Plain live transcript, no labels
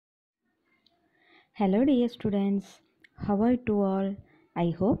Hello dear students, how are you all? I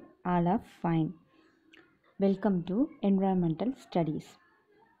hope all are fine. Welcome to Environmental Studies.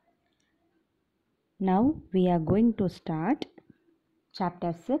 Now we are going to start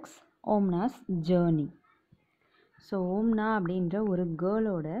Chapter 6 Omana'S Journey. So ஓம்னா அப்படின்ற ஒரு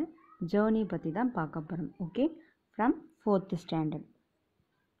கேர்ளோட journey பற்றி தான் பார்க்க போகிறோம். Okay, from 4th standard.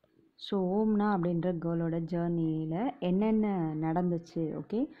 So ஓம்னா அப்படின்ற கேர்ளோட ஜேர்னியில் என்னென்ன நடந்துச்சு,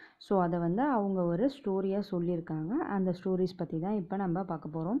 ஓகே, ஸோ அதை வந்து அவங்க ஒரு ஸ்டோரியாக சொல்லியிருக்காங்க. அந்த ஸ்டோரிஸ் பற்றி தான் இப்போ நம்ம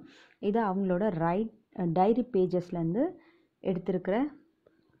பார்க்க போகிறோம். இது அவங்களோட டைரி பேஜஸ்லேருந்து எடுத்திருக்கிற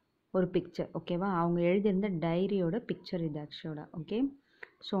ஒரு பிக்சர், ஓகேவா? அவங்க எழுதியிருந்த டைரியோட பிக்சர் இது ஆக்சுவலாக. ஓகே,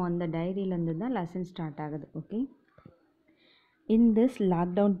 ஸோ அந்த டைரியிலேருந்து தான் லெசன் ஸ்டார்ட் ஆகுது. Okay, in this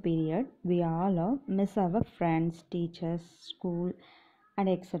lockdown period we all miss our friends, teachers, school and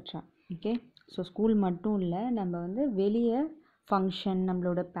etc. Okay, so school மட்டும் இல்லை, நம்ம வந்து வெளியே ஃபங்க்ஷன்,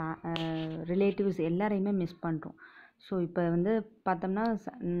 நம்மளோட ரிலேட்டிவ்ஸ் எல்லாரையுமே மிஸ் பண்ணுறோம். ஸோ இப்போ வந்து பார்த்தோம்னா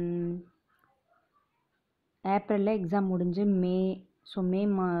ஏப்ரலில் எக்ஸாம் முடிஞ்சு மே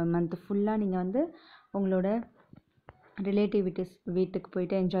மந்த் ஃபுல்லாக நீங்கள் வந்து உங்களோட ரிலேட்டிவிட்டிஸ் வீட்டுக்கு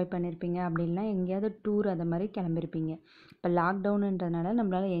போயிட்டு என்ஜாய் பண்ணியிருப்பீங்க. அப்படின்னா எங்கேயாவது டூர் அதை மாதிரி கிளம்பியிருப்பீங்க. இப்போ லாக்டவுனுன்றதுனால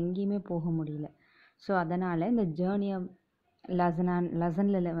நம்மளால் எங்கேயுமே போக முடியல. ஸோ அதனால் இந்த ஜேர்னியை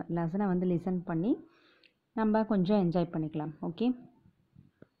லெசனை வந்து லிசன் பண்ணி நம்ம கொஞ்சம் என்ஜாய் பண்ணிக்கலாம். Okay,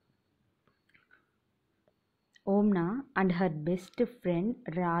 ஓம்னா and her best friend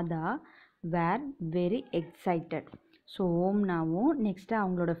Radha were very excited. So ஓம்னாவும் next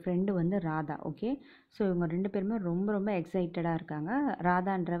அவங்களோட ஃப்ரெண்டு வந்து ராதா. ஓகே, ஸோ இவங்க ரெண்டு பேருமே ரொம்ப ரொம்ப எக்ஸைட்டடாக இருக்காங்க.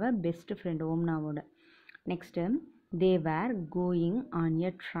 ராதான்றவ best friend ஓம்னாவோட. Next they where going on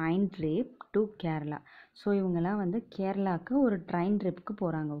a train trip to Kerala. So இவங்கெல்லாம் வந்து கேரளாவுக்கு ஒரு ட்ரெயின் ட்ரிப்புக்கு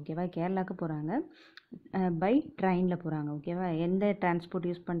போகிறாங்க. ஓகேவா, கேரளாவுக்கு போகிறாங்க, பை ட்ரெயினில் போகிறாங்க. ஓகேவா, எந்த டிரான்ஸ்போர்ட்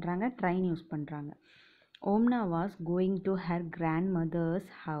யூஸ் பண்ணுறாங்க? ட்ரெயின் யூஸ் பண்ணுறாங்க. Omna was going to her grandmother's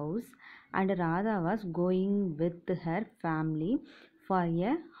house and Radha was going with her family for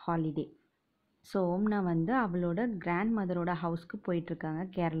a holiday. So ஓம்னா வந்து அவளோட கிராண்ட் மதரோட ஹவுஸ்க்கு போயிட்டுருக்காங்க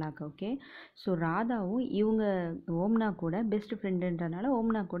கேரளாவுக்கு. ஓகே, ஸோ ராதாவும் இவங்க ஓம்னா கூட பெஸ்ட் ஃப்ரெண்டுன்றனால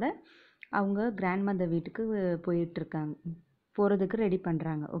ஓம்னா கூட அவங்க கிராண்ட் மதர் வீட்டுக்கு போயிட்டுருக்காங்க, போகிறதுக்கு ரெடி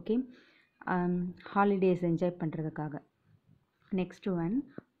பண்ணுறாங்க. ஓகே, ஹாலிடேஸ் என்ஜாய் பண்ணுறதுக்காக. Next one,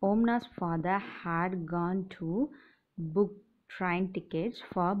 Omna's father had gone to book train tickets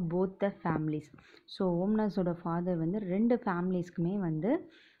for both the families. So ஓம்னாஸோட father வந்து ரெண்டு ஃபேமிலிஸ்க்குமே வந்து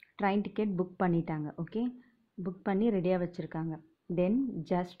ட்ரெயின் டிக்கெட் புக் பண்ணிட்டாங்க. ஓகே, புக் பண்ணி ரெடியாக வச்சுருக்காங்க. தென்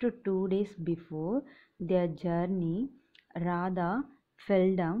just 2 days before their journey Radha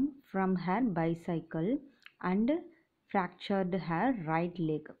fell down from her bicycle and fractured her right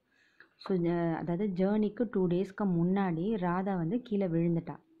leg. So அதாவது ஜேர்னிக்கு 2 daysக்கு முன்னாடி ராதா வந்து கீழே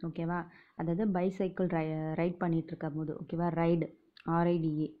விழுந்துட்டா. ஓகேவா, அதாவது பைசைக்கிள் ரைட் பண்ணிகிட்ருக்கும் போது. ஓகேவா,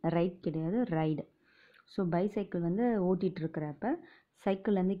 RIDE ரைட் கிடையாது, ரைடு. ஸோ பைசைக்கிள் வந்து ஓட்டிகிட்ருக்கிறப்ப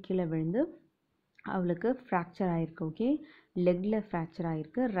சைக்கிள்லேருந்து கீழே விழுந்து அவளுக்கு ஃப்ராக்சர் ஆகிருக்கு. ஓகே, லெக்கில் ஃப்ராக்சர்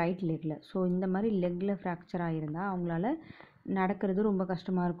ஆகிருக்கு, ரைட் லெக்கில். ஸோ இந்த மாதிரி லெக்கில் ஃப்ராக்சர் ஆகிருந்தால் அவங்களால நடக்கிறது ரொம்ப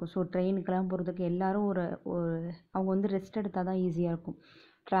கஷ்டமாக இருக்கும். ஸோ ட்ரெயினுக்கெல்லாம் போகிறதுக்கு எல்லோரும் ஒரு அவங்க வந்து ரெஸ்ட் எடுத்தால் தான் ஈஸியாக இருக்கும்.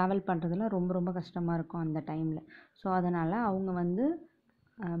 ட்ராவல் பண்ணுறதுலாம் ரொம்ப ரொம்ப கஷ்டமாக இருக்கும் அந்த டைமில். ஸோ அதனால் அவங்க வந்து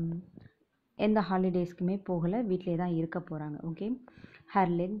எந்த ஹாலிடேஸ்க்குமே போகலை, வீட்டிலே தான் இருக்க போகிறாங்க. Okay,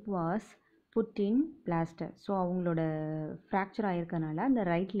 her leg was put in plaster. So அவங்களோட ஃப்ராக்சர் ஆகிருக்கனால அந்த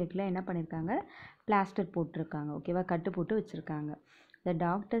ரைட் லெக்கில் என்ன பண்ணியிருக்காங்க? பிளாஸ்டர் போட்டிருக்காங்க. ஓகேவா, கட்டு போட்டு வச்சுருக்காங்க. The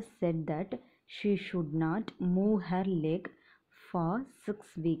doctor set that she should not move her leg for 6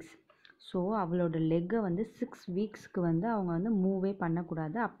 weeks. So அவளோட லெக்கை வந்து 6 weeksக்கு வந்து அவங்க வந்து மூவே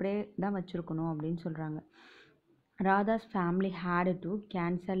பண்ணக்கூடாது, அப்படியே தான் வச்சுருக்கணும் அப்படின்னு சொல்கிறாங்க. Radha's family had to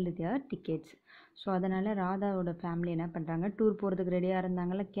cancel their tickets. So அதனால் ராதாவோட ஃபேமிலி என்ன பண்ணுறாங்க? டூர் போகிறதுக்கு ரெடியாக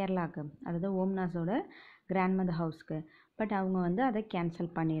இருந்தாங்கள்ல கேரளாவுக்கு, அதாவது ஓம்னாஸோட கிராண்ட் மதர் ஹவுஸ்க்கு. பட் அவங்க வந்து அதை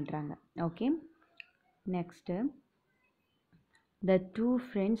கேன்சல் பண்ணிடுறாங்க. Okay, next the 2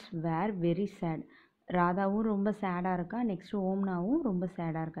 friends were very sad. ராதாவும் ரொம்ப சேடாக இருக்கா, நெக்ஸ்ட்டு ஓம்னாவும் ரொம்ப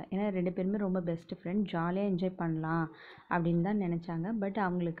சேடாக இருக்கா. ஏன்னா ரெண்டு பேருமே ரொம்ப பெஸ்ட் ஃப்ரெண்ட், ஜாலியாக என்ஜாய் பண்ணலாம் அப்படின்னு தான் நினச்சாங்க. பட்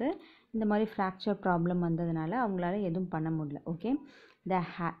அவங்களுக்கு இந்த மாதிரி ஃப்ராக்சர் ப்ராப்ளம் வந்ததுனால அவங்களால எதுவும் பண்ண முடியல. Okay,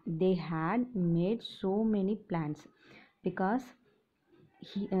 they had made so many plans because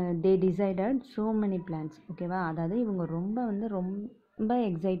they decided so many plans. ஓகேவா, அதாவது இவங்க ரொம்ப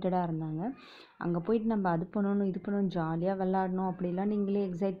எக்ஸைட்டடாக இருந்தாங்க. அங்கே போயிட்டு நம்ம அது பண்ணணும் இது பண்ணணும் ஜாலியாக விளாடணும் அப்படிலாம் நீங்களே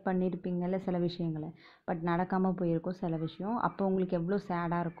எக்ஸைட் பண்ணியிருப்பீங்கள்ல சில விஷயங்களை. பட் நடக்காமல் போயிருக்கும் சில விஷயம். அப்போ உங்களுக்கு எவ்வளோ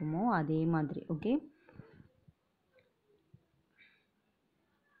சேடாக இருக்குமோ அதே மாதிரி. Okay,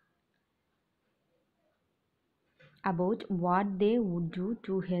 about what they would do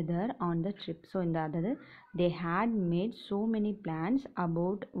together on the trip. So இந்த அதாவது they had made so many plans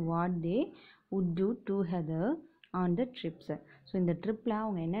about what they would do together on the trips. So இந்த ட்ரிப்பில்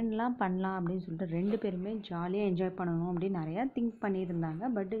அவங்க என்னென்னலாம் பண்ணலாம் அப்படின்னு சொல்லிட்டு ரெண்டு பேருமே ஜாலியாக என்ஜாய் பண்ணணும் அப்படின்னு நிறையா திங்க் பண்ணியிருந்தாங்க.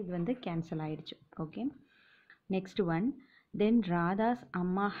 பட் இது வந்து கேன்சல் ஆயிடுச்சு. Okay, next one. தென் ராதாஸ்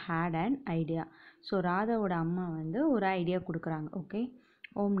அம்மா ஹேட் அண்ட் ஐடியா. ஸோ ராதாவோட அம்மா வந்து ஒரு ஐடியா கொடுக்குறாங்க. Okay,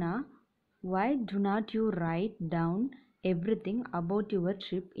 ஓம்னா, why do not you write down everything about your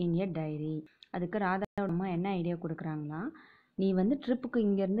trip in a diary? அதுக்கு ராதாவோட அம்மா என்ன ஐடியா கொடுக்குறாங்களா, நீ வந்து ட்ரிப்புக்கு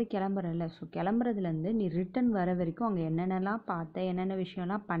இங்கேருந்து கிளம்புறல, ஸோ கிளம்புறதுலேருந்து நீ ரிட்டன் வர வரைக்கும் அங்கே என்னென்னலாம் பார்த்த, என்னென்ன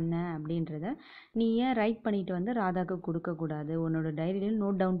விஷயம்லாம் பண்ண அப்படின்றத நீ ஏன் ரைட் பண்ணிட்டு வந்து ராதாவுக்கு கொடுக்கக்கூடாது, உன்னோட டைரியில்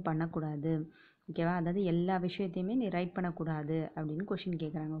நோட் டவுன் பண்ணக்கூடாது, ஓகேவா? அதாவது எல்லா விஷயத்தையுமே நீ ரைட் பண்ணக்கூடாது அப்படின்னு கொஷின்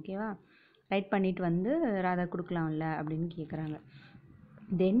கேட்குறாங்க. ஓகேவா? ரைட் பண்ணிட்டு வந்து ராதா கொடுக்கலாம்ல அப்படின்னு கேட்குறாங்க.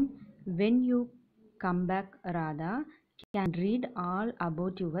 தென் when you come back Radha can read all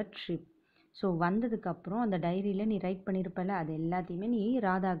about your trip. So வந்ததுக்கப்புறம் அந்த டைரியில் நீ ரைட் பண்ணியிருப்பல அது எல்லாத்தையுமே நீ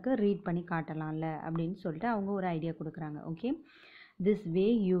ராதாவுக்கு ரீட் பண்ணி காட்டலாம்ல அப்படின்னு சொல்லிட்டு அவங்க ஒரு ஐடியா கொடுக்குறாங்க. Okay, this way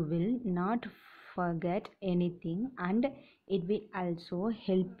you will not forget anything and it will also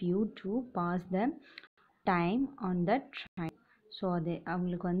help you to pass the time on the train. So அது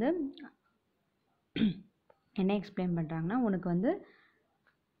அவங்களுக்கு வந்து என்ன எக்ஸ்பிளைன் பண்ணுறாங்கன்னா, உனக்கு வந்து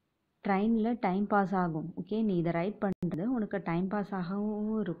ட்ரெயினில் டைம் பாஸ் ஆகும். ஓகே, நீ இதை ரைட் பண்ணுறது உனக்கு டைம் பாஸ்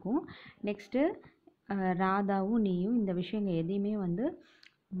ஆகவும் இருக்கும். நெக்ஸ்ட்டு ராதாவும் நீயும் இந்த விஷயங்கள் எதையுமே வந்து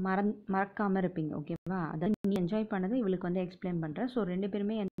மறக்காமல் இருப்பீங்க. ஓகேவா? அதாவது நீ என்ஜாய் பண்ணதை இவளுக்கு வந்து எக்ஸ்பிளைன் பண்ணுற. ஸோ ரெண்டு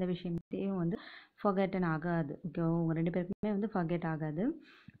பேருமே எந்த விஷயத்தையும் வந்து ஃபர்கெட்டன் ஆகாது. ஓகே, உங்கள் ரெண்டு பேருக்குமே வந்து ஃபர்கெட் ஆகாது.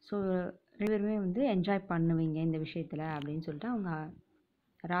 ஸோ ரெண்டு பேருமே வந்து என்ஜாய் பண்ணுவீங்க இந்த விஷயத்தில் அப்படின்னு சொல்லிட்டு அவங்க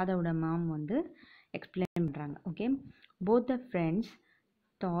ராதாவோட மாம் வந்து எக்ஸ்பிளைன் பண்ணுறாங்க. Okay, both the friends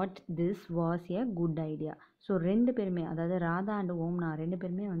thought this was a good idea. So ரெண்டு பேருமே, அதாவது ராதா அண்ட் ஓம்னா ரெண்டு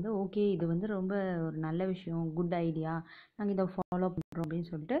பேருமே வந்து ஓகே இது வந்து ரொம்ப ஒரு நல்ல விஷயம், குட் ஐடியா, நாங்கள் இதை ஃபாலோ பண்ணுறோம் அப்படின்னு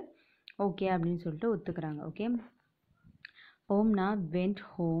சொல்லிட்டு ஓகே அப்படின்னு சொல்லிட்டு ஒத்துக்கிறாங்க. Okay, ஓம்னா went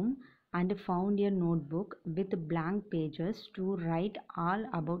home and found a note book with blank pages to right all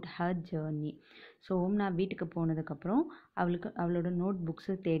about her journey. So ஓம்னா வீட்டுக்கு போனதுக்கப்புறம் அவளோட நோட்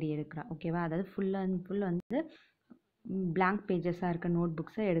புக்ஸு தேடி எடுக்கிறா. ஓகேவா? அதாவது ஃபுல் அண்ட் ஃபுல் வந்து பிளாங்க் பேஜஸாக இருக்க நோட்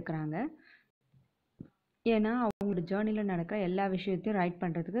புக்ஸை எடுக்கிறாங்க. ஏன்னா அவங்களோட ஜேர்னியில் நடக்கிற எல்லா விஷயத்தையும் ரைட்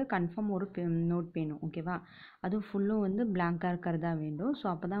பண்ணுறதுக்கு கன்ஃபார்ம் ஒரு நோட் வேணும். ஓகேவா? அதுவும் ஃபுல்லும் வந்து பிளாங்காக இருக்கிறதா வேண்டும். ஸோ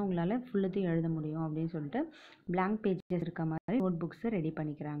அப்போ தான் அவங்களால ஃபுல்லத்தையும் எழுத முடியும் அப்படின்னு சொல்லிட்டு பிளாங்க் பேஜஸ் இருக்க மாதிரி நோட் புக்ஸை ரெடி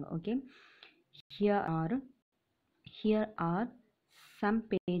பண்ணிக்கிறாங்க. Okay, here R some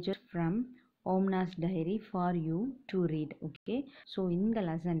pages from ஓம்னாஸ் diary for you to read. Okay, so இந்த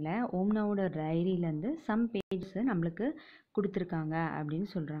லெசனில் ஓம்னாவோட டைரியிலேருந்து சம் பேஜஸ் நம்மளுக்கு கொடுத்துருக்காங்க அப்படின்னு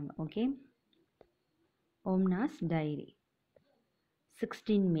சொல்கிறாங்க. ஓகே, ஓம்னாஸ் டைரி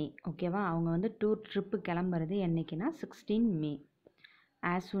 16 மே. ஓகேவா? அவங்க வந்து டூர் ட்ரிப்பு கிளம்புறது என்னைக்குன்னா 16 மே.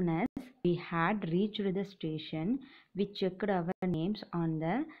 As soon as we had reached the station, we checked our names on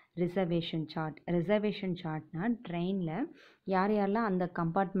the reservation chart. reservation chartனா ட்ரெயினில் யார் யாரெல்லாம் அந்த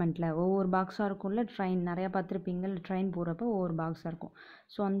கம்பார்ட்மெண்ட்டில் ஒவ்வொரு பாக்ஸாக இருக்கும்ல, ட்ரெயின் நிறையா பார்த்துருப்பீங்க, ட்ரெயின் போகிறப்ப ஒவ்வொரு பாக்ஸாக இருக்கும்.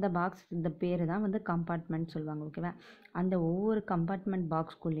 ஸோ அந்த பாக்ஸ் இந்த பேர் தான் வந்து கம்பார்ட்மெண்ட் சொல்லுவாங்க. ஓகேவா? அந்த ஒவ்வொரு கம்பார்ட்மெண்ட்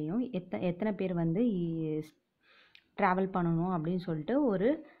பாக்ஸ்குள்ளேயும் எத்தனை பேர் வந்து ட்ராவல் பண்ணணும் அப்படின்னு சொல்லிட்டு ஒரு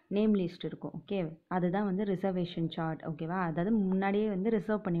நேம் லிஸ்ட் இருக்கும். ஓகே, அதுதான் வந்து ரிசர்வேஷன் சார்ட். ஓகேவா? அதாவது முன்னாடியே வந்து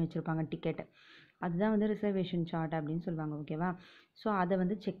ரிசர்வ் பண்ணி வச்சுருப்பாங்க டிக்கெட்டு, அதுதான் வந்து ரிசர்வேஷன் சார்ட் அப்படின்னு சொல்லுவாங்க. ஓகேவா? ஸோ அதை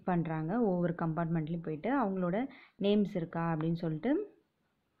வந்து செக் பண்ணுறாங்க. ஒவ்வொரு கம்பார்ட்மெண்ட்லேயும் போயிட்டு அவங்களோட நேம்ஸ் இருக்கா அப்படின்னு சொல்லிட்டு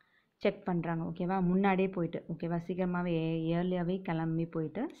செக் பண்ணுறாங்க. ஓகேவா? முன்னாடியே போயிட்டு, ஓகேவா, சீக்கிரமாகவே ஏர்லியாகவே கிளம்பி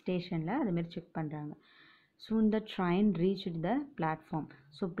போயிட்டு ஸ்டேஷனில் அதுமாரி செக் பண்ணுறாங்க. soon the train reached the platform.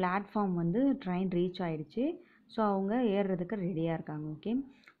 So platform வந்து ட்ரெயின் ரீச் ஆகிடுச்சு. ஸோ அவங்க ஏறுறதுக்கு ரெடியாக இருக்காங்க. Okay,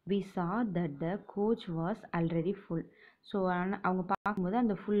 we saw that the coach was already full. So அவங்க பார்க்கும்போது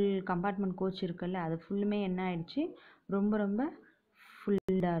அந்த ஃபுல் கம்பார்ட்மெண்ட் கோச் இருக்குல்ல, அது ஃபுல்லுமே என்ன ஆயிடுச்சு, ரொம்ப ரொம்ப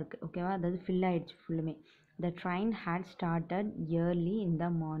ஃபுல்லாக இருக்குது. ஓகேவா? அதாவது ஃபில் ஆகிடுச்சு ஃபுல்லுமே. the train had started early in the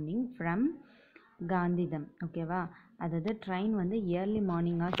morning from Gandhidham. ஓகேவா? அதாவது ட்ரெயின் வந்து ஏர்லி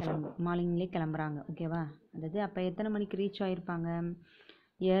மார்னிங்லேயே கிளம்புறாங்க. ஓகேவா? அதாவது அப்போ எத்தனை மணிக்கு ரீச் ஆகிருப்பாங்க,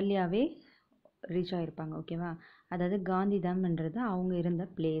 ஏர்லியாகவே ரீச் ஆகிருப்பாங்க. ஓகேவா? அதாவது காந்திதம்ன்றது அவங்க இருந்த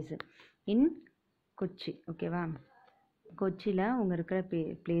பிளேஸு இன் கொச்சி. ஓகேவா? கொச்சியில் அவங்க இருக்கிற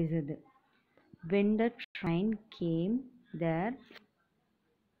பிளேஸ் இது. when the train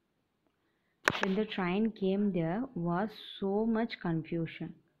came there was so much confusion.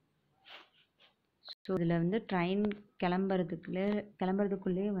 So இதில் வந்து ட்ரெயின்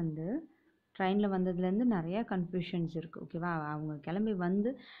கிளம்புறதுக்குள்ளே வந்து ட்ரெயினில் வந்ததுலேருந்து நிறையா கன்ஃபியூஷன்ஸ் இருக்குது ஓகேவா. அவங்க கிளம்பி வந்து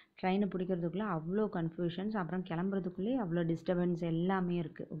ட்ரெயினை பிடிக்கிறதுக்குள்ளே அவ்வளோ கன்ஃபியூஷன்ஸ், அப்புறம் கிளம்புறதுக்குள்ளே அவ்வளோ டிஸ்டர்பன்ஸ் எல்லாமே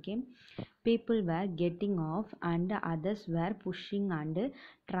இருக்குது. Okay, people were getting off and others were pushing and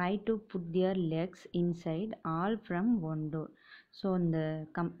try to put their legs inside all from one door. So இந்த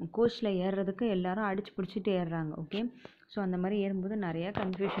கோச்சில் ஏறுறதுக்கு எல்லாரும் அடிச்சு பிடிச்சிட்டு ஏறுறாங்க. ஓகே, ஸோ அந்த மாதிரி ஏறும்போது நிறையா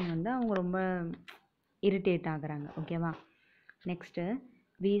கன்ஃபியூஷன் வந்து அவங்க ரொம்ப இரிட்டேட் ஆகுறாங்க. ஓகேவா. Next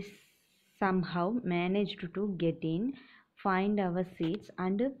we somehow managed to get in, find our seats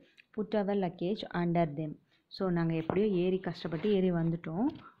and put our luggage under them. So நாங்கள் எப்படியோ கஷ்டப்பட்டு ஏறி வந்துட்டோம்.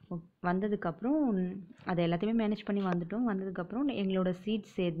 வந்ததுக்கப்புறம் அதை எல்லாத்தையுமே மேனேஜ் பண்ணி வந்துட்டோம். வந்ததுக்கப்புறம் எங்களோட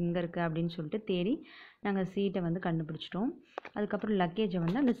சீட்ஸ் எங்கே இருக்குது அப்படின்னு சொல்லிட்டு தேடி நாங்கள் சீட்டை வந்து கண்டுபிடிச்சிட்டோம். அதுக்கப்புறம் லக்கேஜை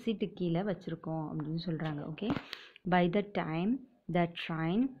வந்து அந்த சீட்டுக்கு கீழே வச்சுருக்கோம் அப்படின்னு சொல்கிறாங்க. Okay, by the time the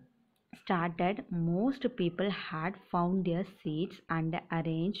train started, most people had found their seats and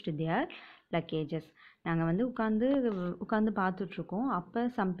arranged their luggages. நாங்கள் வந்து உட்காந்து பார்த்துட்ருக்கோம். அப்போ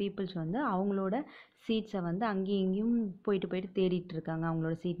சம் பீப்புள்ஸ் வந்து அவங்களோட சீட்ஸை வந்து அங்கேயும் இங்கேயும் போயிட்டு தேடிட்டு இருக்காங்க,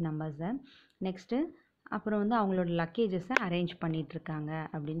 அவங்களோட சீட் நம்பர்ஸை. நெக்ஸ்ட்டு அப்புறம் வந்து அவங்களோட லக்கேஜஸை அரேஞ்ச் பண்ணிகிட்ருக்காங்க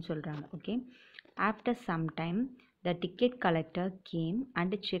அப்படின்னு சொல்கிறாங்க. Okay, after some time the ticket collector game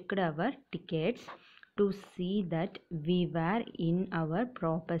and checked our tickets to see that we were in our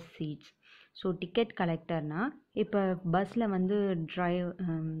proper seats. So ticket கலெக்டர்னால் இப்போ பஸ்ஸில் வந்து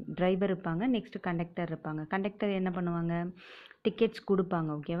டிரைவர் இருப்பாங்க, நெக்ஸ்ட்டு கண்டக்டர் இருப்பாங்க. கண்டக்டர் என்ன பண்ணுவாங்க, டிக்கெட்ஸ் கொடுப்பாங்க.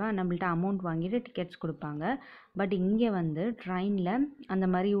 ஓகேவா, நம்மள்ட்ட அமௌண்ட் வாங்கிட்டு டிக்கெட்ஸ் கொடுப்பாங்க. பட் இங்கே வந்து ட்ரெயினில் அந்த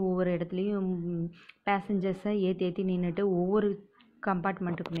மாதிரி ஒவ்வொரு இடத்துலையும் பேசஞ்சர்ஸை ஏற்றி நின்றுட்டு ஒவ்வொரு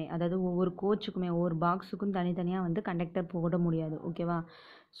கம்பார்ட்மெண்ட்டுக்குமே, அதாவது ஒவ்வொரு கோச்சுக்குமே ஒவ்வொரு பாக்ஸுக்கும் தனித்தனியாக வந்து கண்டக்டர் போட முடியாது. ஓகேவா.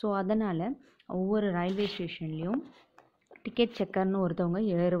 ஸோ அதனால் ஒவ்வொரு ரயில்வே ஸ்டேஷன்லேயும் டிக்கெட் செக்கர்னு ஒருத்தவங்க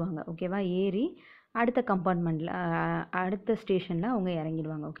ஏறுவாங்க. ஓகேவா, ஏறி அடுத்த கம்பார்ட்மெண்ட்டில் அடுத்த ஸ்டேஷனில் அவங்க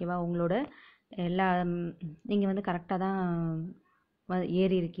இறங்கிடுவாங்க. ஓகேவா, உங்களோட எல்லா நீங்கள் வந்து கரெக்டாக தான்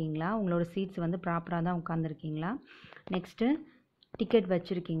ஏறி இருக்கீங்களா, உங்களோட சீட்ஸ் வந்து ப்ராப்பராக தான் உட்காந்துருக்கீங்களா, நெக்ஸ்ட்டு டிக்கெட்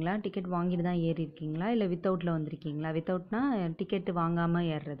வச்சுருக்கீங்களா, டிக்கெட் வாங்கிட்டு தான் ஏறி இருக்கீங்களா, இல்லை வித்தவுட்டில் வந்திருக்கீங்களா. வித்தவுட்னா டிக்கெட்டு வாங்காமல்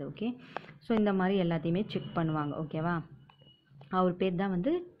ஏறுறது. ஓகே, ஸோ இந்த மாதிரி எல்லாத்தையுமே செக் பண்ணுவாங்க. ஓகேவா, அவர் பேர் தான்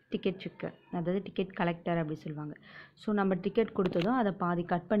வந்து டிக்கெட் செக்கர், அதாவது டிக்கெட் கலெக்டர் அப்படி சொல்லுவாங்க. ஸோ நம்ம டிக்கெட் கொடுத்ததும் அதை பாதி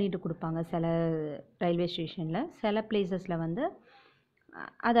கட் பண்ணிவிட்டு கொடுப்பாங்க சில ரயில்வே ஸ்டேஷனில். சில பிளேசஸில் வந்து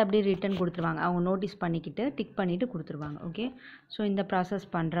அதை அப்படியே ரிட்டன் கொடுத்துருவாங்க, அவங்க நோட்டீஸ் பண்ணிக்கிட்டு டிக் பண்ணிவிட்டு கொடுத்துருவாங்க. ஓகே, ஸோ இந்த ப்ராசஸ்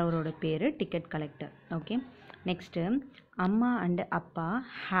பண்ணுறவரோட பேர் டிக்கெட் கலெக்டர். ஓகே, நெக்ஸ்ட்டு அம்மா அண்டு அப்பா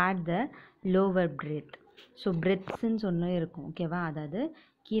had the lower breadth. So பிரெத்ஸுன்னு சொன்ன இருக்கும். ஓகேவா, அதாவது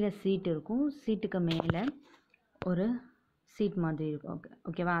கீழே சீட் இருக்கும், சீட்டுக்கு மேலே ஒரு சீட் மாதிரி இருக்கும்.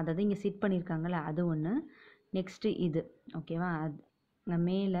 ஓகேவா, அதாவது இங்கே சிட் பண்ணியிருக்காங்கல்ல அது ஒன்று. நெக்ஸ்ட்டு இது ஓகேவா, அது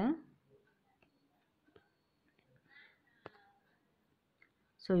மேலே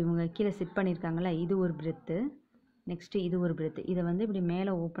ஸோ இவங்க கீழே சிட் பண்ணியிருக்காங்கல்ல இது ஒரு பிரெத்து. நெக்ஸ்ட்டு இது ஒரு பிரெத்து. இதை வந்து இப்படி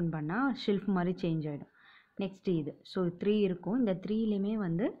மேலே ஓப்பன் பண்ணால் ஷெல்ஃப் மாதிரி சேஞ்ச் ஆகிடும். நெக்ஸ்ட்டு இது. ஸோ 3 இருக்கும். இந்த 3லேயுமே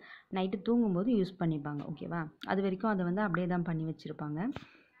வந்து நைட்டு தூங்கும்போது யூஸ் பண்ணிப்பாங்க. ஓகேவா, அது வரைக்கும் அதை வந்து அப்படியே தான் பண்ணி வச்சுருப்பாங்க,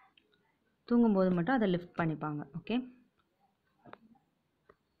 தூங்கும்போது மட்டும் அதை லிஃப்ட் பண்ணிப்பாங்க. Okay,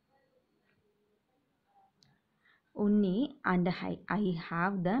 Unni and I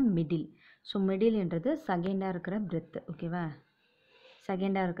have the middle. So மிடில்ன்றது செகண்டாக இருக்கிற பிரெத்து. ஓகேவா,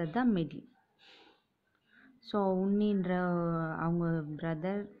 செகண்டாக இருக்கிறது தான் மிடில். ஸோ உன்னின்ற அவங்க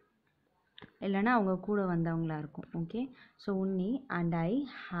பிரதர் இல்லைன்னா அவங்க கூட வந்தவங்களா இருக்கும். Okay, so Unni and I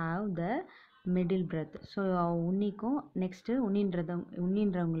have the middle breadth. So உன்னிக்கும் next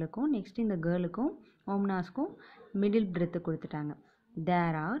உன்னின்றவங்களுக்கும் next இந்த கேர்ளுக்கும் ஓம்னாஸ்க்கும் மிடில் பிரெத்து கொடுத்துட்டாங்க.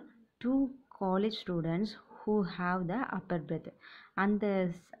 There are 2 college students who have the upper breath. அந்த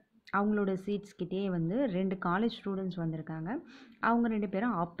அவங்களோட சீட்ஸ்கிட்டே வந்து 2 காலேஜ் ஸ்டூடெண்ட்ஸ் வந்திருக்காங்க. அவங்க 2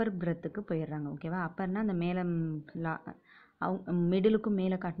 பேரும் அப்பர் பிரெத்துக்கு போயிடுறாங்க. ஓகேவா, அப்பர்னால் அந்த மேலே அவங்க மிடிலுக்கும்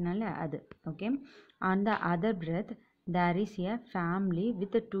மேலே காட்டினால அது. ஓகே, அந்த other breadth there is a family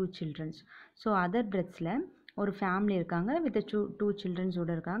with 2 children's. So other பிரெத்ஸில் ஒரு ஃபேமிலி இருக்காங்க வித் 2 சில்ட்ரன்ஸோட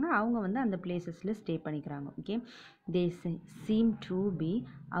இருக்காங்க. அவங்க வந்து அந்த பிளேசஸில் ஸ்டே பண்ணிக்கிறாங்க. Okay, they seem to be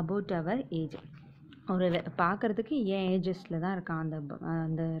about our age. ஒரு பார்க்குறதுக்கு ஏன் ஏஜஸில் தான் இருக்கான்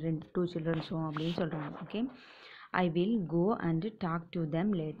அந்த 2 சில்ட்ரன்ஸும் அப்படின்னு சொல்கிறாங்க. Okay, I will go and talk to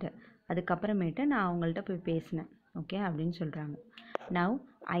them later. அதுக்கப்புறமேட்டு நான் அவங்கள்ட்ட போய் பேசினேன். ஓகே அப்படின்னு சொல்கிறாங்க. Now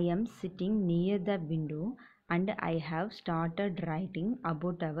I am sitting near the window and I have started writing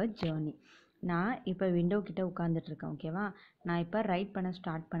about our journey. நான் இப்போ விண்டோ கிட்டே உட்காந்துட்ருக்கேன். ஓகேவா, நான் இப்போ ரைட் பண்ண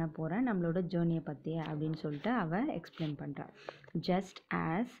ஸ்டார்ட் பண்ண போகிறேன் நம்மளோட ஜேர்னியை பற்றி அப்படின்னு சொல்லிட்டு அவள் எக்ஸ்பிளைன் பண்ணுறான். Just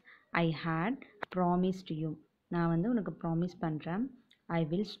as I had promised you. நான் வந்து உனக்கு ப்ராமிஸ் பண்ணுறேன். I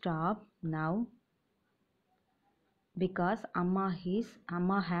will stop now because அம்மா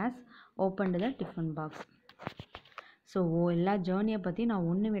has opened the tiffin box. So எல்லா ஜேர்னியை பற்றி நான்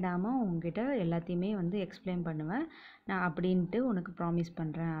ஒன்று விடாமல் உங்ககிட்ட எல்லாத்தையுமே வந்து எக்ஸ்பிளைன் பண்ணுவேன் நான் அப்படின்ட்டு உனக்கு ப்ராமிஸ்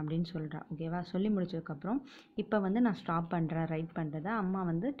பண்ணுறேன் அப்படின்னு சொல்கிறேன். ஓகேவா? சொல்லி முடிச்சதுக்கப்புறம் இப்போ வந்து நான் ஸ்டாப் பண்ணுறேன் ரைட் பண்ணுறத. அம்மா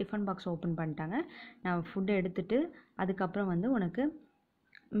வந்து டிஃபன் பாக்ஸ் ஓப்பன் பண்ணிட்டாங்க. நான் ஃபுட்டு எடுத்துகிட்டு அதுக்கப்புறம் வந்து உனக்கு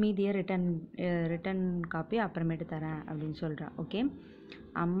மீதியை ரிட்டன் காப்பி அப்புறமேட்டு தரேன் அப்படின்னு சொல்கிறேன். ஓகே.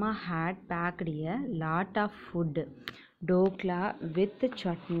 அம்மா had packed a lot of food, dhokla with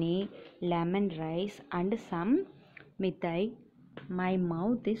chutney, lemon rice and some மித்தாய். My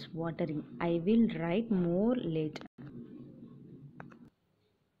mouth is watering. I will write more later.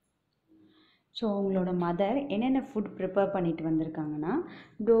 So உங்களோட மதர் என்னென்ன ஃபுட் ப்ரிப்பேர் பண்ணிட்டு வந்திருக்காங்கன்னா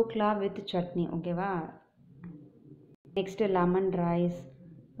டோக்லா வித் சட்னி, ஓகேவா, நெக்ஸ்ட்டு லெமன் ரைஸ்,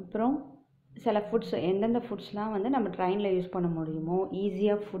 அப்புறம் சில ஃபுட்ஸ் எந்தெந்த ஃபுட்ஸ்லாம் வந்து நம்ம ட்ரெயினில் யூஸ் பண்ண முடியுமோ,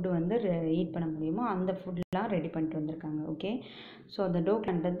 ஈஸியாக ஃபுட்டு வந்து ஈட் பண்ண முடியுமோ அந்த ஃபுட்லாம் ரெடி பண்ணிட்டு வந்திருக்காங்க. ஓகே. ஸோ அந்த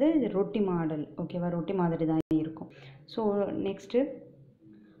டோக்லான்றது ரொட்டி மாடல், ஓகேவா, ரொட்டி மாதிரி தான் இருக்கும். So next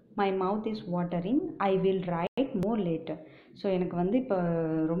my mouth is watering, I will write more later. So எனக்கு வந்து இப்போ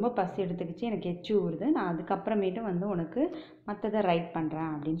ரொம்ப பசி எடுத்துக்கிச்சு, எனக்கு எச்சு ஊறுது, நான் அதுக்கப்புறமேட்டு வந்து உனக்கு மற்றதை ரைட்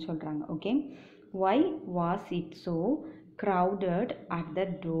பண்ணுறேன் அப்படின்னு சொல்கிறாங்க. Okay. Y was it so crowded at the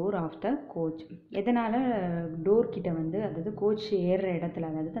door of the coach. எதனால் டோர் கிட்ட வந்து அதாவது கோச் ஏறுற இடத்துல,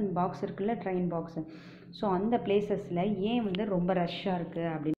 அதாவது அந்த பாக்ஸ் இருக்குல்ல ட்ரெயின் பாக்ஸு, ஸோ அந்த பிளேசஸில் ஏன் வந்து ரொம்ப ரஷ்ஷாக இருக்குது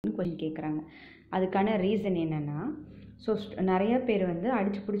அப்படின்னு கொஞ்சம் கேட்குறாங்க. அதுக்கான ரீசன் என்னென்னா, ஸோ நிறைய பேர் வந்து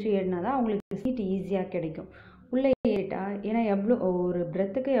அடிச்சு பிடிச்சி ஏறினா தான் அவங்களுக்கு சீட் ஈஸியாக கிடைக்கும். உள்ளே ஏறிட்டா ஏன்னா எவ்வளோ ஒரு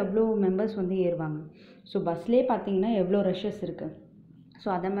பிரெத்துக்கு எவ்வளோ மெம்பர்ஸ் வந்து ஏறுவாங்க. ஸோ பஸ்லேயே பார்த்தீங்கன்னா எவ்வளோ ரஷ்ஷஸ் இருக்குது. ஸோ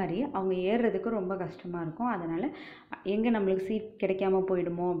அதை மாதிரி அவங்க ஏறுறதுக்கு ரொம்ப கஷ்டமாக இருக்கும். அதனால் எங்கே நம்மளுக்கு சீட் கிடைக்காம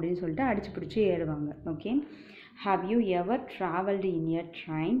போயிடுமோ அப்படின்னு சொல்லிட்டு அடிச்சு பிடிச்சி ஏறுவாங்க. Okay. Have you ever travelled in a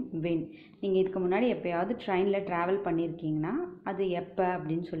train when? நீங்கள் இதுக்கு முன்னாடி எப்போயாவது ட்ரெயினில் ட்ராவல் பண்ணியிருக்கீங்கன்னா அது எப்போ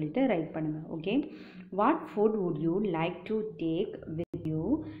அப்படின்னு சொல்லிட்டு ரைட் பண்ணுங்கள். Okay. What food would you like to take with you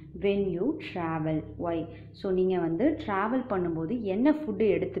when you travel? Y? So நீங்கள் வந்து ட்ராவல் பண்ணும்போது என்ன ஃபுட்டு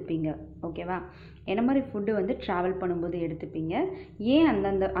எடுத்துப்பீங்க? ஓகேவா? என்ன மாதிரி ஃபுட்டு வந்து ட்ராவல் பண்ணும்போது எடுத்துப்பீங்க, ஏன்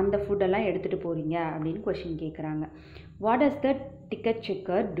அந்த ஃபுட்டெல்லாம் எடுத்துகிட்டு போகிறீங்க அப்படின்னு கொஷின் கேட்குறாங்க. What does the ticket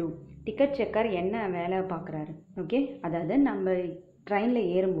checker two? Ticket checker என்ன வேலை பார்க்குறாரு? ஓகே. அதாவது நம்ம ட்ரெயினில்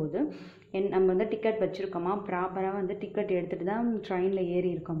ஏறும்போது நம்ம வந்து டிக்கெட் வச்சுருக்கோமா, ப்ராப்பராக வந்து டிக்கெட் எடுத்துகிட்டு தான் ட்ரெயினில் ஏறி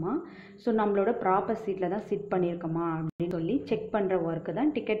இருக்கோமா, ஸோ நம்மளோட ப்ராப்பர் சீட்டில் தான் சிட் பண்ணியிருக்கோமா அப்படின்னு சொல்லி செக் பண்ணுற ஒர்க்கு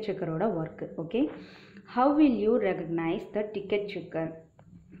தான் ticket செக்கரோட work. Okay. How will you recognise the ticket checker?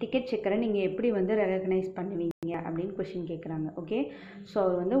 Ticket செக்கரை நீங்கள் எப்படி வந்து ரெகக்னைஸ் பண்ணுவீங்க அப்படின்னு கொஷின் கேட்குறாங்க. ஓகே. ஸோ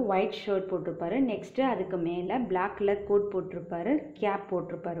அவர் வந்து ஒயிட் ஷர்ட் போட்டிருப்பாரு, நெக்ஸ்ட்டு அதுக்கு மேலே பிளாக் கலர் கோட் போட்டிருப்பாரு, கேப்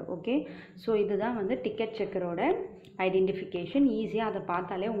போட்டிருப்பாரு. ஓகே. ஸோ இதுதான் வந்து டிக்கெட் செக்கரோட ஐடென்டிஃபிகேஷன். ஈஸியாக அதை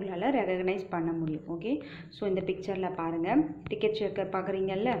பார்த்தாலே உங்களால் ரெகக்னைஸ் பண்ண முடியும். ஓகே. ஸோ இந்த பிக்சரில் பாருங்கள், டிக்கெட் செக்கர்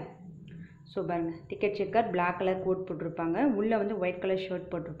பார்க்குறீங்கல்ல. ஸோ பாருங்கள், ticket checker black colour code போட்டிருப்பாங்க, உள்ளே வந்து ஒயிட் கலர் ஷர்ட்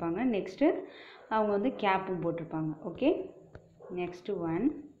போட்டிருப்பாங்க, நெக்ஸ்ட்டு அவங்க வந்து கேப்பும் போட்டிருப்பாங்க. Okay. Next one,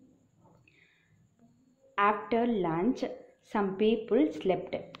 after lunch some people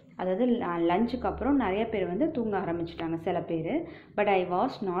slept. அதாவது லஞ்சுக்கு அப்புறம் நிறைய பேர் வந்து தூங்க ஆரம்பிச்சிட்டாங்க சில பேர். But I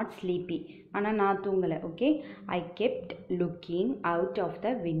was not sleepy. ஆனால் நான் தூங்கலை. Okay. I kept looking out of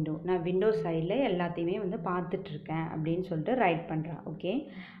the window. நான் விண்டோ சைடில் எல்லாத்தையுமே வந்து பார்த்துட்ருக்கேன் அப்படின்னு சொல்லிட்டு ரைட் பண்ணுறேன். ஓகே.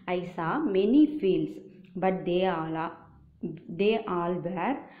 ஐ சா many fields but they all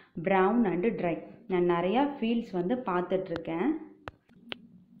where brown and try. நான் நிறையா ஃபீல்ட்ஸ் வந்து பார்த்துட்ருக்கேன்.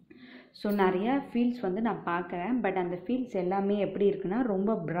 ஸோ நிறையா ஃபீல்ட்ஸ் வந்து நான் பார்க்குறேன், பட் அந்த ஃபீல்ட்ஸ் எல்லாமே எப்படி இருக்குன்னா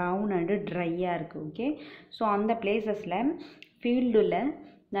ரொம்ப ப்ரவுன் அண்டு ட்ரையாக இருக்குது. ஓகே. ஸோ அந்த பிளேசஸில் ஃபீல்டில்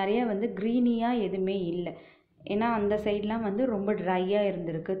நிறைய வந்து க்ரீனியாக எதுவுமே இல்லை. ஏன்னா அந்த சைட்லாம் வந்து ரொம்ப ட்ரையாக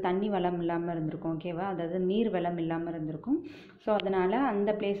இருந்திருக்கு, தண்ணி வளம் இல்லாமல் இருந்திருக்கும். ஓகேவா? அதாவது நீர் வளம் இல்லாமல் இருந்திருக்கும். ஸோ அதனால்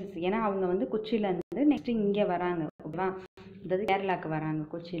அந்த பிளேசஸ், ஏன்னா அவங்க வந்து கொச்சியிலேருந்து நெக்ஸ்ட்டு இங்கே வராங்க. ஓகேவா? அதாவது கேரளாவுக்கு வராங்க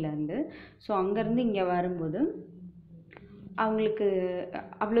கொச்சியிலேருந்து. ஸோ அங்கேருந்து இங்கே வரும்போது அவங்களுக்கு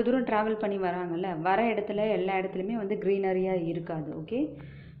அவ்வளோ தூரம் ட்ராவல் பண்ணி வராங்கல்ல, வர இடத்துல எல்லா இடத்துலையுமே வந்து க்ரீனரியாக இருக்காது. ஓகே.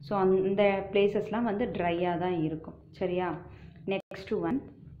 ஸோ அந்த பிளேசஸ்லாம் வந்து ட்ரையாக தான் இருக்கும். சரியா? Next one,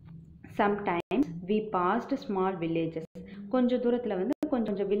 sometimes we past small villages. கொஞ்சம் தூரத்தில் வந்து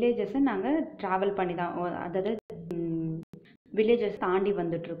கொஞ்சம் வில்லேஜஸை நாங்கள் ட்ராவல் பண்ணி தான், அதாவது வில்லேஜஸ் தாண்டி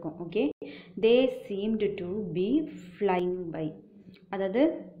வந்துட்ருக்கோம். Okay. They seemed to be flying by. அதாவது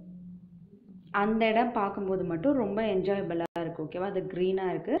அந்த இடம் பார்க்கும்போது மட்டும் ரொம்ப என்ஜாயபிளாக இருக்குது. ஓகேவா? அது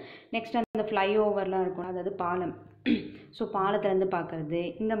க்ரீனாக இருக்குது. நெக்ஸ்ட் அந்த ஃப்ளைஓவர்லாம் இருக்கும், அதாவது பாலம். ஸோ பாலத்துலேருந்து பார்க்குறது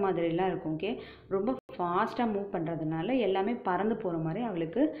இந்த மாதிரிலாம் இருக்கும். ஓகே. ரொம்ப ஃபாஸ்ட்டாக மூவ் பண்ணுறதுனால எல்லாமே பறந்து போகிற மாதிரி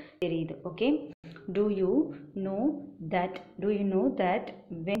அவளுக்கு தெரியுது. Okay. Do you know that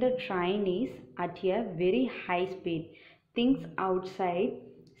when the train is at a very high speed, things outside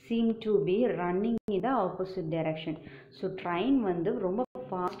seemed to be running in the opposite direction. So train வந்து ரொம்ப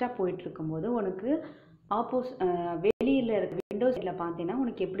ஃபாஸ்ட்டாக போயிட்டு இருக்கும்போது உனக்கு வெளியில் இருக்க விண்டோ சைடில் பார்த்தீங்கன்னா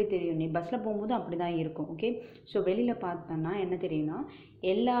உனக்கு எப்படி தெரியும், நீ பஸ்ஸில் போகும்போது அப்படி தான் இருக்கும். ஓகே, ஸோ வெளியில் பார்த்தோன்னா என்ன தெரியும்னா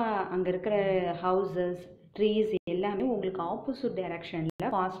எல்லா அங்கே இருக்கிற ஹவுசஸ் ட்ரீஸ் எல்லாமே உங்களுக்கு ஆப்போசிட்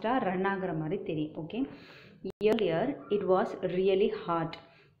டைரக்ஷனில் ஃபாஸ்ட்டாக ரன் ஆகுற மாதிரி தெரியும். Okay, earlier it was really hot.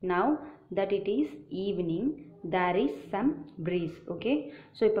 Now that it is evening there is some breeze. Okay,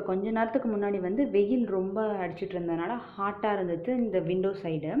 so இப்போ கொஞ்ச நேரத்துக்கு முன்னாடி வந்து வெயில் ரொம்ப அடிச்சிட்டு இருந்ததுனால ஹாட்டாக இருந்தது இந்த விண்டோ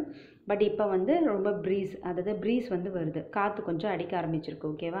சைடு. பட் இப்போ வந்து ரொம்ப அதாவது ப்ரீஸ் வந்து வருது, காற்று கொஞ்சம் அடிக்க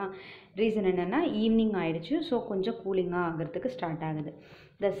ஆரம்பிச்சிருக்கு. ஓகேவா, ரீசன் என்னென்னா ஈவினிங் ஆகிடுச்சு, ஸோ கொஞ்சம் கூலிங்காக ஆகிறதுக்கு ஸ்டார்ட் ஆகுது.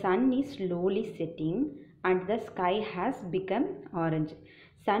 த Sun is slowly setting and the sky has become orange.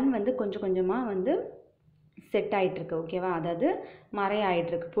 Sun வந்து கொஞ்சம் கொஞ்சமாக வந்து செட் ஆகிட்டுருக்கு. ஓகேவா, அதாவது மறைய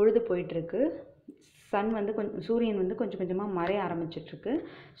ஆகிட்டுருக்கு, பொழுது போயிட்டுருக்கு. சன் வந்து சூரியன் வந்து கொஞ்சம் கொஞ்சமாக மறைய ஆரம்பிச்சிட்ருக்கு.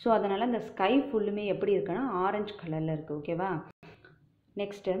 ஸோ அதனால் அந்த ஸ்கை ஃபுல்லுமே எப்படி இருக்குன்னா ஆரஞ்சு கலரில் இருக்குது. ஓகேவா,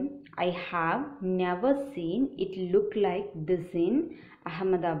 next I have never seen it look like this in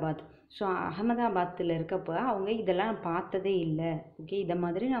Ahmedabad. So அகமதாபாத்தில் இருக்கப்போ அவங்க இதெல்லாம் பார்த்ததே இல்லை. ஓகே, இதை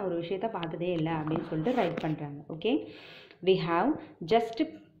மாதிரி நான் ஒரு விஷயத்த பார்த்ததே இல்லை அப்படின்னு சொல்லிட்டு ரைட் பண்ணுறாங்க. Okay,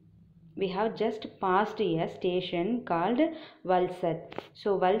 we have just passed a station called Valsad. So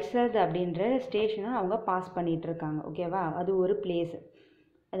Valsad அப்படின்ற ஸ்டேஷனை அவங்க பாஸ் பண்ணிகிட்ருக்காங்க. ஓகேவா, அது ஒரு பிளேஸ்,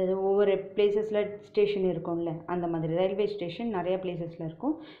 அதாவது ஒவ்வொரு பிளேசஸில் ஸ்டேஷன் இருக்கும்ல, அந்த மாதிரி ரயில்வே ஸ்டேஷன் நிறைய பிளேசஸில்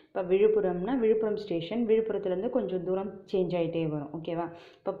இருக்கும். இப்போ விழுப்புரம்னா விழுப்புரம் ஸ்டேஷன், விழுப்புரத்துலேருந்து கொஞ்சம் தூரம் சேஞ்ச் ஆகிட்டே வரும். ஓகேவா,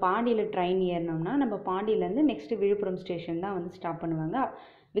 இப்போ பாண்டியில் ட்ரெயின் ஏறினோம்னா நம்ம பாண்டியிலேருந்து நெக்ஸ்ட்டு விழுப்புரம் ஸ்டேஷன் தான் வந்து ஸ்டாப் பண்ணுவாங்க.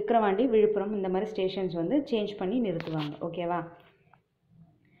 விக்கிரவாண்டி, விழுப்புரம் இந்த மாதிரி ஸ்டேஷன்ஸ் வந்து சேஞ்ச் பண்ணி நிறுத்துவாங்க. ஓகேவா,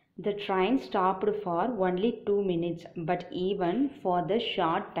 the train stopped for only 2 minutes, but even for the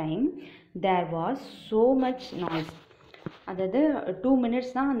short time there was so much noise. அதாவது 2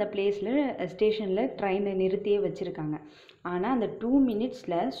 மினிட்ஸ் தான் அந்த பிளேஸில் ஸ்டேஷனில் ட்ரெயினை நிறுத்தியே வச்சுருக்காங்க. ஆனால் அந்த 2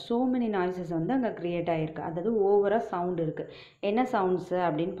 மினிட்ஸில் ஸோ மெனி நாய்ஸஸ் வந்து அங்கே க்ரியேட் ஆகிருக்கு. அதாவது ஓவராக சவுண்ட் இருக்குது. என்ன சவுண்ட்ஸு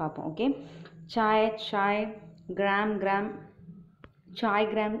அப்படின்னு பார்ப்போம். Okay, Sai Sai, gram gram,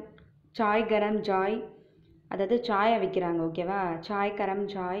 Sai கரம் ஜாய், அதாவது சாயை விற்கிறாங்க. ஓகேவா, சாய் கரம்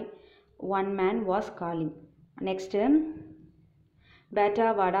Sai, one man was calling. Next பேட்டா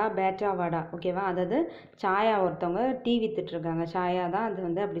வாடா. ஓகேவா, அதாவது சாயா ஒருத்தவங்க டீ விற்றுட்ருக்காங்க, சாயா தான் அது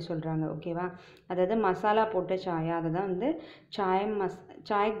வந்து அப்படி சொல்கிறாங்க. ஓகேவா, அதாவது மசாலா போட்ட சாயா, அதை தான் வந்து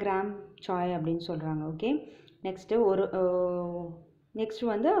சாய் கிராம் சாய் அப்படின்னு சொல்கிறாங்க. ஓகே, நெக்ஸ்ட்டு நெக்ஸ்ட்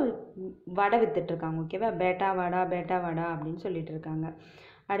வந்து வடை விற்றுட்ருக்காங்க. ஓகேவா, பேட்டா வாடா அப்படின்னு சொல்லிட்டு இருக்காங்க.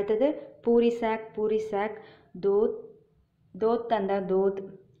 அடுத்தது பூரி சாக், தோத் தந்தா தோத்,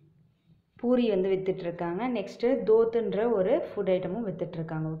 பூரி வந்து விற்றுட்ருக்காங்க. நெக்ஸ்ட்டு தோத்துன்ற ஒரு ஃபுட் ஐட்டமும்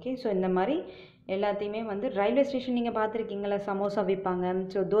விற்றுட்ருக்காங்க. ஓகே, ஸோ இந்த மாதிரி எல்லாத்தையுமே வந்து ரயில்வே ஸ்டேஷன் நீங்கள் பார்த்துருக்கீங்களா, சமோசா விற்பாங்க.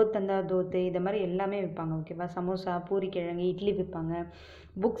 ஸோ தோத் தந்தா தோத்து இது மாதிரி எல்லாமே விற்பாங்க. ஓகேவா, சமோசா, பூரி கிழங்கு, இட்லி விற்பாங்க.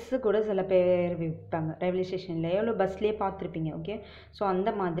 புக்ஸு கூட சில பேர் விற்பாங்க ரயில்வே ஸ்டேஷனில், எவ்வளோ பஸ்லேயே பார்த்துருப்பீங்க. ஓகே, ஸோ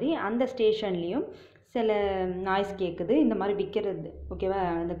அந்த மாதிரி அந்த ஸ்டேஷன்லேயும் சில நாய்ஸ் கேட்குது, இந்த மாதிரி விற்கிறது. ஓகேவா,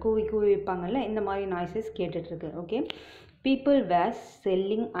 அந்த கூவி விற்பாங்கல்ல, இந்த மாதிரி noises கேட்டுட்ருக்கு. Okay, people were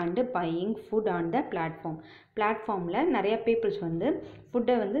selling and buying food on the பிளாட்ஃபார்மில் நிறைய பீப்புள்ஸ் வந்து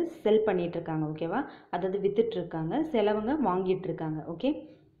ஃபுட்டை வந்து செல் பண்ணிகிட்ருக்காங்க. ஓகேவா, அதாவது விற்றுட்ருக்காங்க, சிலவங்க வாங்கிட்டுருக்காங்க. Okay,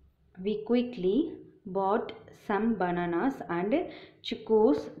 we quickly pot some bananas and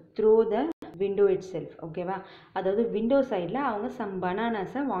சிக்கோஸ் through the window it self. ஓகேவா, அதாவது விண்டோ சைடில் அவங்க some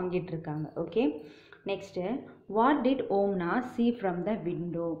பனானாஸை வாங்கிட்டுருக்காங்க. Okay, next what did ஓம்னாஸ் see from the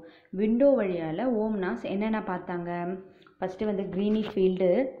window வழியால் ஓம்னாஸ் என்னென்ன பார்த்தாங்க? ஃபஸ்ட்டு வந்து க்ரீனி ஃபீல்டு,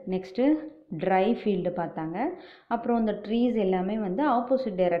 நெக்ஸ்ட்டு ட்ரை ஃபீல்டு பார்த்தாங்க. அப்புறம் இந்த ட்ரீஸ் எல்லாமே வந்து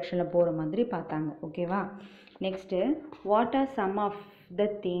ஆப்போசிட் டைரக்ஷனில் போகிற மாதிரி பார்த்தாங்க. ஓகேவா, next what are some of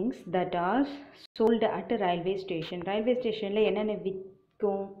the things that R sold at railway ஸ்டேஷனில் என்னென்ன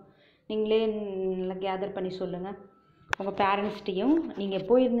விற்கும்? நீங்களே நல்லா கேதர் பண்ணி சொல்லுங்கள். உங்கள் பேரண்ட்ஸ்கிட்டையும் நீங்கள்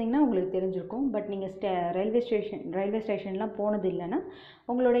போயிருந்தீங்கன்னா உங்களுக்கு தெரிஞ்சிருக்கும். பட் நீங்கள் ரயில்வே ஸ்டேஷன்லாம் போனது இல்லைன்னா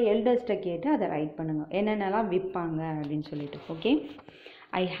உங்களோட எல்டர்ஸ்ட்டை கேட்டு அதை ரைட் பண்ணுங்கள், என்னென்னலாம் விற்பாங்க அப்படின்னு சொல்லிட்டு. Okay,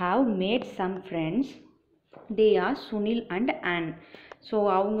 I have made some friends, they are Sunil and on. So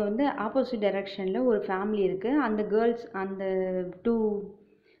அவங்க வந்து ஆப்போசிட் டைரக்ஷனில் ஒரு ஃபேமிலி இருக்குது. அந்த கேர்ள்ஸ், அந்த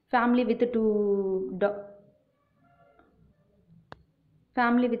ஃபேமிலி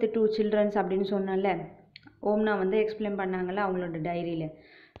வித் டூ சில்ட்ரன்ஸ் அப்படின்னு சொன்னால ஓம்னா வந்து எக்ஸ்பிளைன் பண்ணாங்கல்ல அவங்களோட டைரியில்.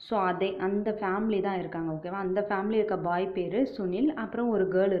 ஸோ அந்த ஃபேமிலி தான் இருக்காங்க. ஓகேவா, அந்த ஃபேமிலி இருக்க பாய் பேர் சுனில், அப்புறம் ஒரு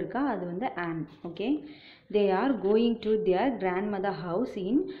கேர்ள் இருக்கா, அது வந்து on. Okay, they are going to their grand mother house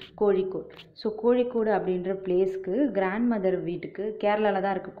in Kozhikode. So Kozhikode அப்படின்ற பிளேஸ்க்கு கிராண்ட் மதர் வீட்டுக்கு, கேரளாவில்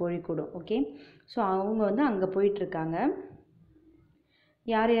தான் இருக்குது கோழிக்கோடு. ஓகே, ஸோ அவங்க வந்து அங்கே போயிட்டுருக்காங்க.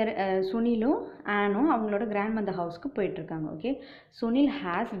 யார் யார் சுனிலும் ஆனும் அவங்களோட கிராண்ட் மதர் ஹவுஸ்க்கு போயிட்டுருக்காங்க. Okay, Sunil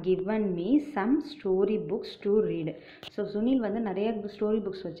has given me some story books to read. So Sunil வந்து நிறைய ஸ்டோரி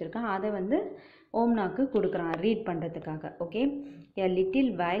புக்ஸ் வச்சுருக்கான், அதை வந்து ஓம்னாக்கு கொடுக்குறான் ரீட் பண்ணுறதுக்காக. Okay, a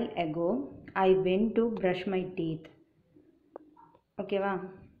little while echo I went to brush my teeth. ஓகேவா,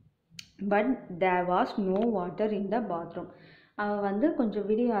 but there was no water in the bathroom. அவள் வந்து கொஞ்சம்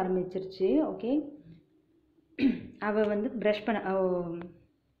விடிய ஆரம்பிச்சிருச்சு. ஓகே, அவள் வந்து ப்ரஷ் பண்ண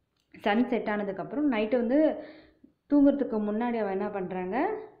சன் செட் ஆனதுக்கப்புறம் நைட்டு வந்து தூங்குறதுக்கு முன்னாடி அவள் என்ன பண்ணுறாங்க,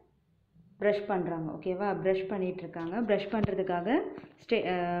 ப்ரஷ் பண்ணுறாங்க. ஓகேவா, ப்ரஷ் பண்ணிகிட்ருக்காங்க. ப்ரஷ் பண்ணுறதுக்காக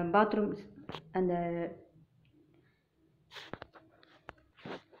பாத்ரூம்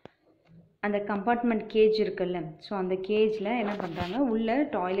அந்த கம்பார்ட்மெண்ட் கேஜ் இருக்குல்ல, ஸோ அந்த கேஜில் என்ன பண்ணுறாங்க, உள்ளே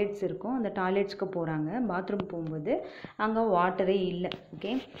டாய்லெட்ஸ் இருக்கும், அந்த டாய்லெட்ஸ்க்கு போகிறாங்க. பாத்ரூம் போகும்போது அங்கே வாட்டரே இல்லை.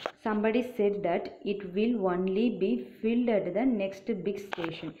 Okay, somebody set that it will only be filled at the next big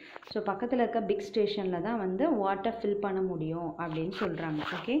station. So பக்கத்தில் இருக்க பிக் ஸ்டேஷனில் தான் வந்து வாட்டர் ஃபில் பண்ண முடியும் அப்படின்னு சொல்கிறாங்க.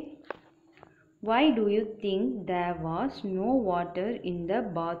 Okay, why do you think there was no water in the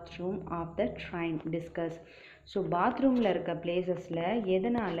bathroom of the train? Discuss. So பாத்ரூமில் இருக்க பிளேசஸில்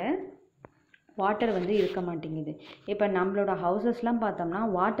எதனால் வாட்டர் வந்து இருக்க மாட்டேங்குது. இப்போ நம்மளோட ஹவுசஸ்லாம் பார்த்தோம்னா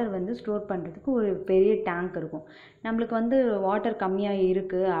வாட்டர் வந்து ஸ்டோர் பண்ணுறதுக்கு ஒரு பெரிய டேங்க் இருக்கும். நம்மளுக்கு வந்து வாட்டர் கம்மியாக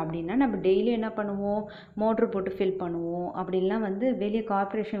இருக்குது அப்படின்னா நம்ம டெய்லி என்ன பண்ணுவோம், மோட்ரு போட்டு ஃபில் பண்ணுவோம். அப்படிலாம் வந்து வெளியே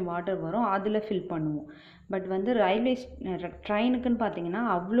கார்ப்பரேஷன் வாட்டர் வரும், அதில் ஃபில் பண்ணுவோம். பட் வந்து ரயில்வே ட்ரெயினுக்குன்னு பார்த்தீங்கன்னா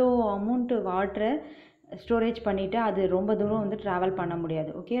அவ்வளோ அமௌண்ட்டு வாட்டரை ஸ்டோரேஜ் பண்ணிவிட்டு அது ரொம்ப தூரம் வந்து ட்ராவல் பண்ண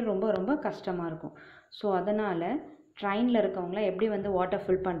முடியாது. ஓகே, ரொம்ப ரொம்ப கஷ்டமாக இருக்கும். ஸோ அதனால் ட்ரெயினில் இருக்கவங்களாம் எப்படி வந்து வாட்டர்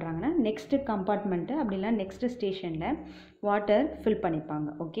ஃபில் பண்ணுறாங்கன்னா நெக்ஸ்ட்டு கம்பார்ட்மெண்ட்டு அப்படிலாம் நெக்ஸ்ட்டு ஸ்டேஷனில் வாட்டர் ஃபில் பண்ணிப்பாங்க.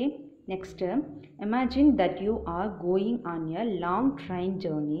 Okay, next imagine that you are going on a long train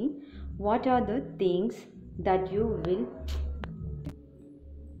journey. What are the things that you will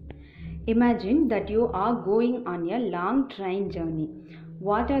Imagine that you are going on a long train journey.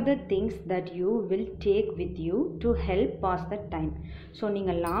 What are the things that you will take with you to help pass the time? So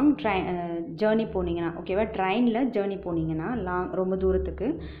நீங்கள் long journey போனீங்கன்னா, ஓகேவா, ட்ரெயினில் journey போனீங்கன்னா ரொம்ப தூரத்துக்கு,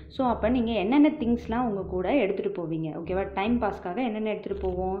 so அப்போ நீங்கள் என்னென்ன திங்ஸ்லாம் உங்கள் கூட எடுத்துகிட்டு போவீங்க? ஓகேவா, டைம் பாஸ்க்காக என்னென்ன எடுத்துகிட்டு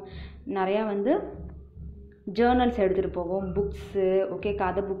போவோம், நிறையா வந்து ஜேர்னல்ஸ் எடுத்துகிட்டு போவோம், புக்ஸு, ஓகே,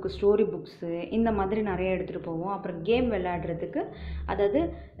 கதை புக்கு, ஸ்டோரி புக்ஸு, இந்த மாதிரி நிறைய எடுத்துகிட்டு போவோம். அப்புறம் கேம் விளையாடுறதுக்கு, அதாவது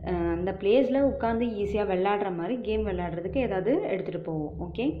அந்த பிளேஸில் உட்காந்து ஈஸியாக விளையாடுற மாதிரி கேம் விளையாடுறதுக்கு ஏதாவது எடுத்துகிட்டு போவோம்.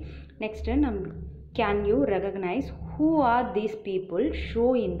 Okay, next can you recognise who are these people show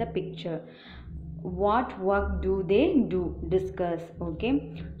in the picture? What work two they do? Discuss. Okay,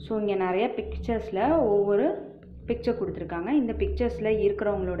 so இங்கே நிறைய பிக்சர்ஸில் ஒவ்வொரு பிக்சர் கொடுத்துருக்காங்க. இந்த பிக்சர்ஸில்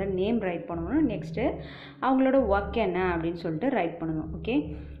இருக்கிறவங்களோட நேம் ரைட் பண்ணணும். நெக்ஸ்ட்டு அவங்களோட ஒர்க் என்ன அப்படின்னு சொல்லிட்டு ரைட் பண்ணணும். ஓகே,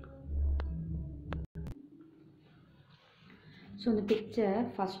 ஸோ இந்த பிக்சர்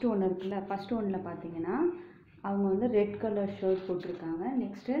ஃபஸ்ட்டு ஒன்று இருக்குல்ல, ஃபஸ்ட்டு ஒன்றில் பார்த்தீங்கன்னா அவங்க வந்து ரெட் கலர் ஷர்ட் போட்டிருக்காங்க.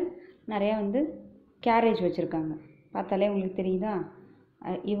 நெக்ஸ்ட்டு நிறையா வந்து கேரேஜ் வச்சுருக்காங்க. பார்த்தாலே உங்களுக்கு தெரியுதா,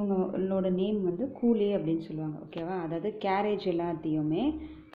 இவங்களோட நேம் வந்து கூலி அப்படின்னு சொல்லுவாங்க. ஓகேவா, அதாவது கேரேஜ் எல்லாத்தையுமே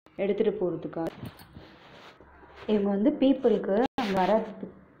எடுத்துகிட்டு போகிறதுக்காக இவங்க வந்து பீப்புளுக்கு அங்கே வர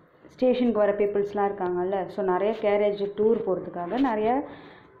ஸ்டேஷனுக்கு வர பீப்புள்ஸ்லாம் இருக்காங்கல்ல, ஸோ நிறைய கேரேஜ் டூர் போகிறதுக்காக நிறைய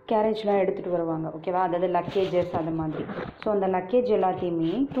கேரேஜ்லாம் எடுத்துகிட்டு வருவாங்க. ஓகேவா, அதாவது லக்கேஜஸ் அது மாதிரி. ஸோ அந்த லக்கேஜ்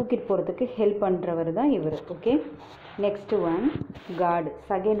எல்லாத்தையுமே தூக்கிட்டு போகிறதுக்கு ஹெல்ப் பண்ணுறவர் தான் இவர். Okay, next one card,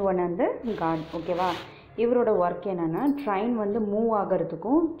 second one வந்து கார்டு. ஓகேவா, இவரோட ஒர்க் என்னென்னா ட்ரெயின் வந்து மூவ்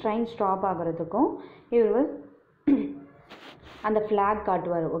ஆகிறதுக்கும் ட்ரெயின் ஸ்டாப் ஆகிறதுக்கும் இவர் அந்த ஃப்ளாக்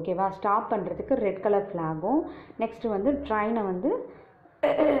காட்டுவார். ஓகேவா, ஸ்டாப் பண்ணுறதுக்கு ரெட் கலர் ஃப்ளாகும், நெக்ஸ்ட்டு வந்து ட்ரெயினை வந்து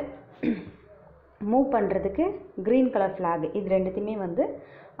மூவ் பண்ணுறதுக்கு க்ரீன் கலர் ஃப்ளாக், இது ரெண்டுத்தையுமே வந்து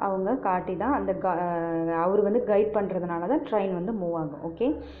அவங்க காட்டி தான் அந்த அவர் வந்து கைட் பண்ணுறதுனால தான் ட்ரெயின் வந்து மூவ் ஆகும். ஓகே,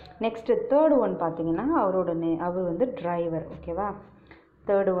 நெக்ஸ்ட்டு தேர்டு ஒன் பார்த்தீங்கன்னா அவர் வந்து டிரைவர். ஓகேவா,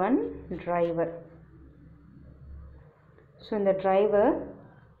 தேர்டு ஒன் டிரைவர். ஸோ இந்த டிரைவர்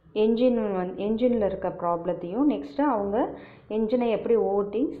என்ஜினில் இருக்க ப்ராப்ளத்தையும் நெக்ஸ்ட்டு அவங்க என்ஜினை எப்படி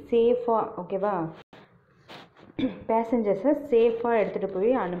ஓட்டி சேஃபாக, ஓகேவா, பேசஞ்சர்ஸை சேஃபாக எடுத்துகிட்டு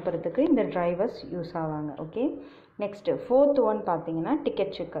போய் அனுப்புறதுக்கு இந்த டிரைவர்ஸ் யூஸ் ஆவாங்க. ஓகே, நெக்ஸ்ட்டு ஃபோர்த் ஒன் பார்த்தீங்கன்னா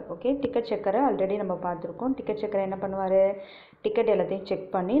ticket checker. Okay, ticket செக்கரை already நம்ம பார்த்துருக்கோம். டிக்கெட் செக்கரை என்ன பண்ணுவார், டிக்கெட் எல்லாத்தையும் செக்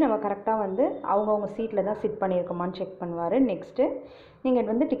பண்ணி நம்ம கரெக்டாக வந்து அவங்கவுங்க சீட்டில் தான் சிட் பண்ணியிருக்கோமான்னு செக் பண்ணுவார். நெக்ஸ்ட்டு நீங்கள்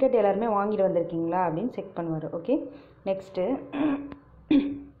வந்து டிக்கெட் எல்லாருமே வாங்கிட்டு வந்திருக்கீங்களா அப்படின்னு செக் பண்ணுவார். ஓகே, நெக்ஸ்ட்டு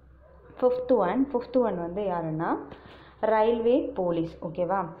ஃபிஃப்த்து ஒன் வந்து யாருன்னா ரயில்வே போலீஸ்.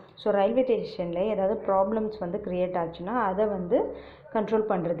 ஓகேவா, ஸோ ரயில்வே ஸ்டேஷனில் ஏதாவது ப்ராப்ளம்ஸ் வந்து க்ரியேட் ஆச்சுன்னா அதை வந்து கண்ட்ரோல்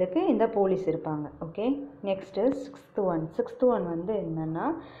பண்ணுறதுக்கு இந்த போலீஸ் இருப்பாங்க. ஓகே, நெக்ஸ்ட்டு சிக்ஸ்த்து ஒன் வந்து என்னென்னா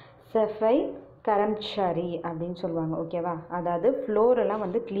கரம்சாரி அப்படின்னு சொல்லுவாங்க, ஓகேவா. அதாவது ஃப்ளோரெல்லாம்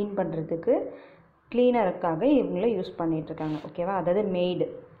வந்து க்ளீன் பண்ணுறதுக்கு க்ளீனருக்காக இவங்கள யூஸ் பண்ணிகிட்ருக்காங்க, ஓகேவா. அதாவது maid.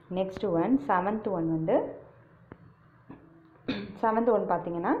 Next one seventh one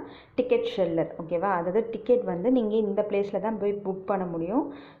பார்த்தீங்கன்னா டிக்கெட் ஷெல்லர், ஓகேவா. அதாவது டிக்கெட் வந்து நீங்கள் இந்த பிளேஸில் தான் போய் புக் பண்ண முடியும்.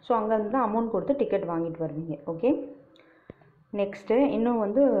 ஸோ அங்கே வந்து அமௌண்ட் கொடுத்து டிக்கெட் வாங்கிட்டு வருவீங்க, ஓகே. நெக்ஸ்ட்டு இன்னும்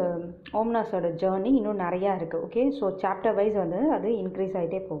வந்து ஓம்னாஸோட ஜேர்னி இன்னும் நிறையா இருக்குது, ஓகே. ஸோ சாப்டர் வைஸ் வந்து அது இன்க்ரீஸ்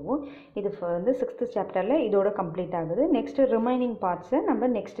ஆகிட்டே போகும். இது வந்து 6th சாப்டரில் இதோட கம்ப்ளீட் ஆகுது. நெக்ஸ்ட்டு ரிமைனிங் பார்ட்ஸை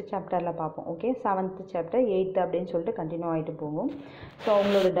நம்ம நெக்ஸ்ட் சாப்டரில் பார்ப்போம், ஓகே. 7th சாப்டர் 8th அப்படின்னு சொல்லிட்டு கண்டினியூ ஆகிட்டு போகும். ஸோ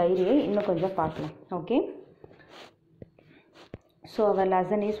அவங்களோட டைரியை இன்னும் கொஞ்சம் பார்க்கலாம், okay. So our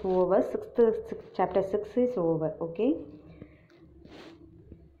lesson is over. Chapter 6 is over, okay.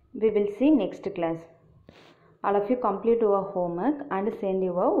 We will see next class. All of you complete your homework and send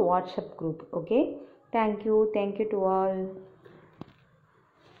your WhatsApp group, okay. Thank you to all.